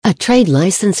A trade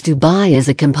license Dubai is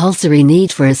a compulsory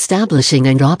need for establishing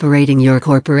and operating your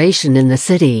corporation in the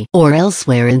city or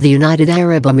elsewhere in the United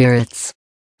Arab Emirates.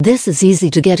 This is easy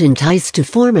to get enticed to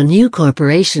form a new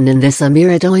corporation in this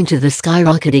emirate owing to the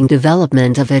skyrocketing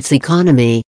development of its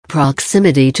economy,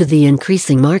 proximity to the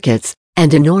increasing markets,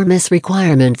 and enormous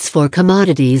requirements for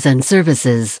commodities and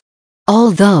services.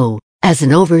 Although, as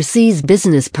an overseas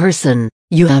business person,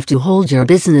 you have to hold your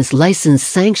business license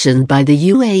sanctioned by the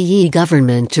UAE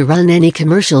government to run any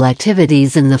commercial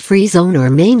activities in the free zone or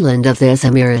mainland of this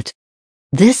emirate.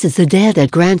 This is the DED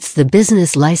that grants the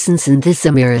business license in this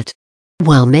emirate.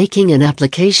 While making an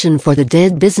application for the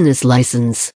DED business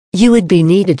license, you would be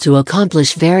needed to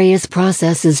accomplish various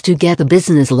processes to get the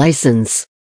business license.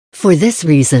 For this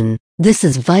reason, this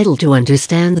is vital to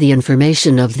understand the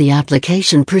information of the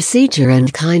application procedure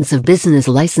and kinds of business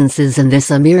licenses in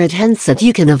this emirate, hence that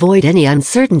you can avoid any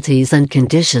uncertainties and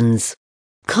conditions.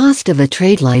 Cost of a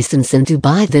trade license in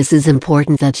Dubai. This is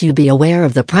important that you be aware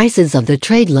of the prices of the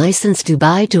trade license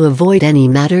Dubai to avoid any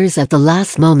matters at the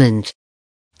last moment.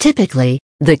 Typically,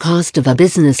 the cost of a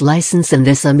business license in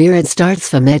this emirate starts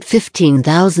from at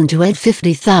 15,000 to at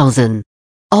 50,000.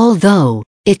 Although,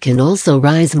 it can also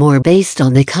rise more based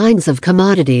on the kinds of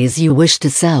commodities you wish to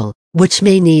sell, which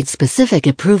may need specific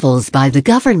approvals by the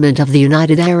government of the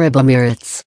United Arab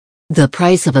Emirates. The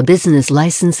price of a business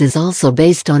license is also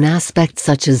based on aspects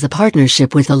such as a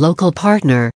partnership with a local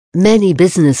partner, many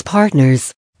business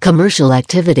partners, commercial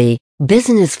activity,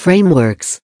 business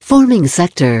frameworks, forming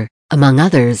sector, among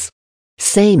others.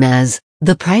 Same as,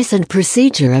 the price and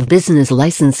procedure of business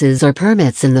licenses or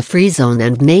permits in the free zone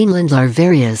and mainland are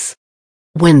various.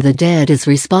 When the DED is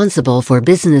responsible for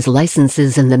business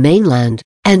licenses in the mainland,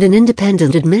 and an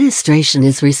independent administration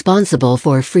is responsible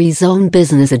for free zone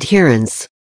business adherence.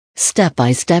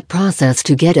 Step-by-step process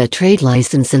to get a trade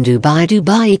license in Dubai.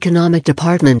 Dubai Economic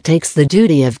Department takes the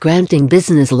duty of granting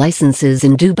business licenses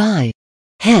in Dubai.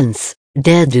 Hence,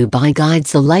 DED Dubai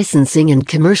guides the licensing and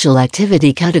commercial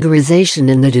activity categorization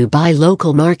in the Dubai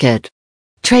local market.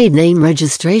 Trade name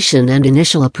registration and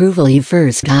initial approval. You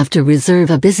first have to reserve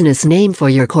a business name for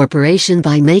your corporation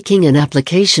by making an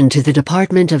application to the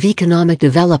Department of Economic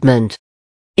Development.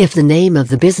 If the name of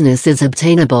the business is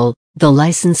obtainable, the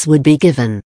license would be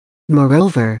given.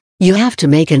 Moreover, you have to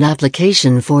make an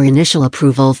application for initial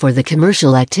approval for the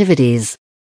commercial activities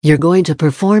you're going to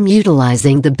perform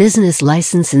utilizing the business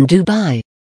license in Dubai.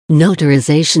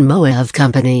 Notarization MOA of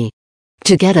company.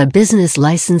 To get a business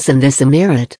license in this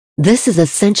emirate, this is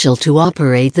essential to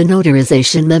operate the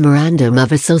notarization memorandum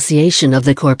of association of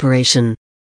the corporation.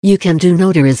 You can do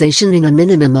notarization in a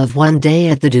minimum of 1 day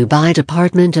at the Dubai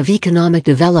Department of Economic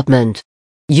Development.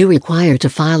 You require to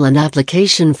file an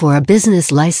application for a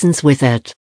business license with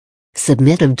it.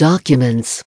 Submit of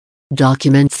documents.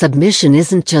 Document submission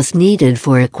isn't just needed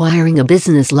for acquiring a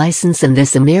business license in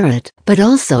this emirate, but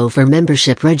also for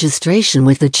membership registration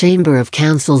with the Chamber of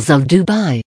Councils of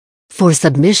Dubai. For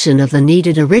submission of the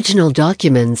needed original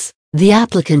documents, the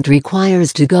applicant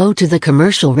requires to go to the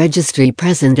commercial registry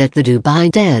present at the Dubai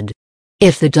DED.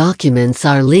 If the documents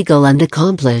are legal and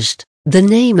accomplished, the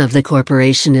name of the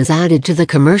corporation is added to the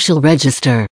commercial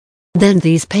register. Then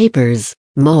these papers,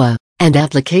 MOA, and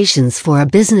applications for a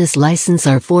business license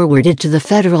are forwarded to the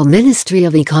Federal Ministry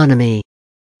of Economy.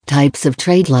 Types of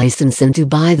trade license in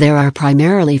Dubai. There are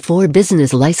primarily 4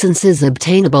 business licenses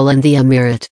obtainable in the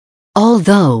emirate.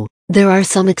 Although, there are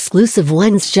some exclusive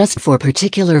ones just for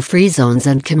particular free zones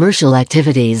and commercial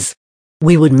activities.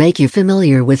 We would make you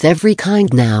familiar with every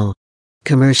kind now.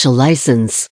 Commercial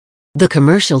license. The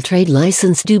commercial trade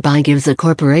license Dubai gives a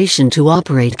corporation to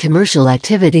operate commercial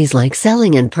activities like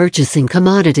selling and purchasing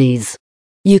commodities.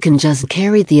 You can just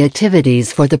carry the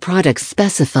activities for the products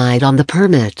specified on the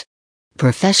permit.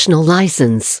 Professional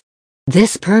license.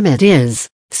 This permit is,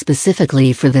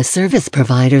 specifically for the service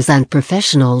providers and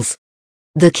professionals.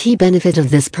 The key benefit of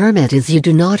this permit is you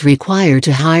do not require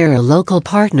to hire a local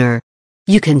partner.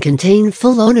 You can contain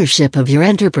full ownership of your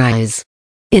enterprise.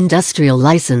 Industrial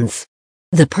license.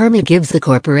 The permit gives the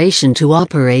corporation to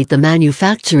operate the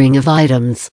manufacturing of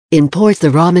items, import the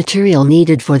raw material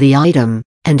needed for the item,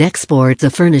 and export the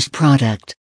finished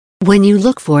product. When you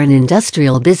look for an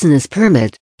industrial business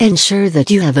permit, ensure that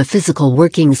you have a physical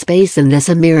working space in this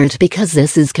emirate because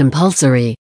this is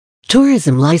compulsory.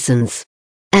 Tourism license.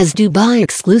 As Dubai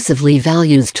exclusively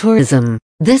values tourism,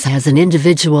 this has an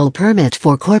individual permit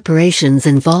for corporations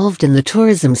involved in the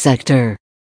tourism sector.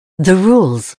 The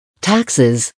rules,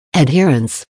 taxes,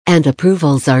 adherence, and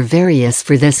approvals are various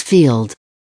for this field.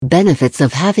 Benefits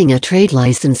of having a trade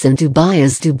license in Dubai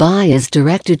is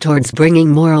directed towards bringing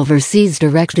more overseas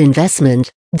direct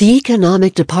investment, The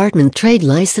Economic Department Trade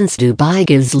License Dubai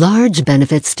gives large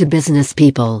benefits to business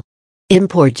people.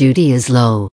 Import duty is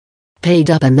low. Paid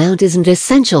up amount isn't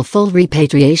essential. Full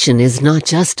repatriation is not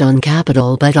just on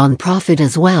capital but on profit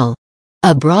as well.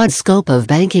 A broad scope of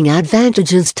banking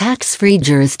advantages. Tax-free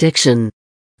jurisdiction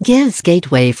gives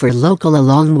gateway for local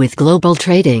along with global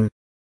trading.